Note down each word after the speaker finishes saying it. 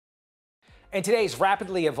In today's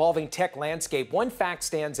rapidly evolving tech landscape, one fact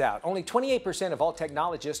stands out. Only 28% of all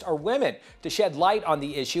technologists are women. To shed light on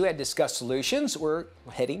the issue and discuss solutions, we're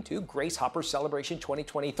heading to Grace Hopper Celebration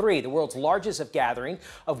 2023, the world's largest gathering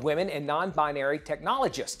of women and non-binary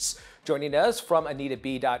technologists. Joining us from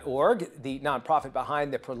AnitaB.org, the nonprofit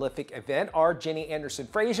behind the prolific event, are Jenny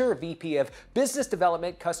Anderson-Frasier, VP of Business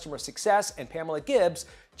Development, Customer Success, and Pamela Gibbs,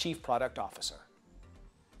 Chief Product Officer.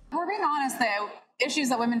 We're being honest, though. Issues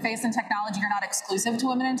that women face in technology are not exclusive to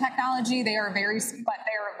women in technology. They are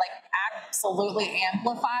absolutely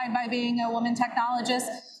amplified by being a woman technologist,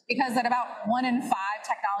 because that about 1 in 5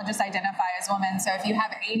 technologists identify as women. So if you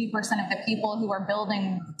have 80% of the people who are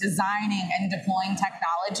building, designing, and deploying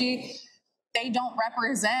technology, they don't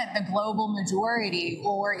represent the global majority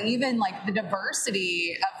or even like the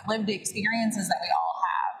diversity of lived experiences that we all have.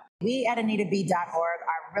 We at AnitaB.org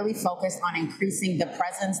are really focused on increasing the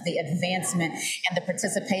presence, the advancement, and the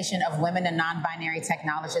participation of women and non-binary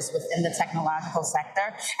technologists within the technological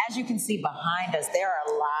sector. As you can see behind us, there are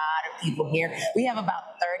a lot of people here. We have about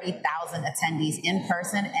 30,000 attendees in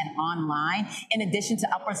person and online, in addition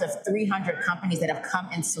to upwards of 300 companies that have come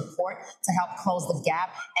in support to help close the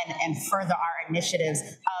gap and further our initiatives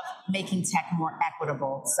of making tech more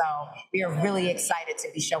equitable. So we are really excited to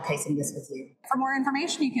be showcasing this with you. For more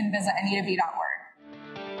information, you can visit AnitaB.org.